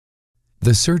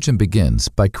The surgeon begins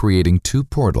by creating two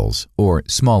portals, or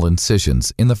small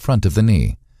incisions, in the front of the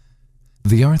knee.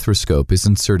 The arthroscope is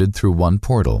inserted through one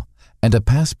portal, and a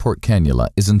passport cannula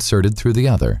is inserted through the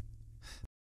other.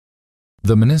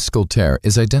 The meniscal tear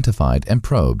is identified and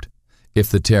probed. If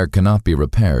the tear cannot be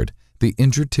repaired, the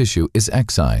injured tissue is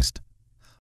excised.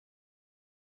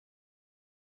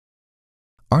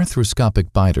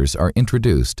 Arthroscopic biters are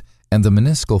introduced and the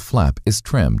meniscal flap is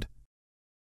trimmed.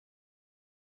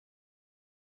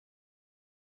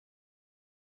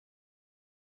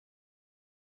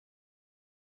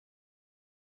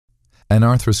 An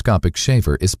arthroscopic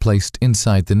shaver is placed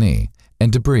inside the knee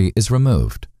and debris is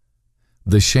removed.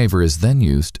 The shaver is then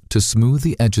used to smooth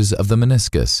the edges of the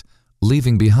meniscus,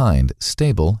 leaving behind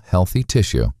stable, healthy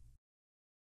tissue.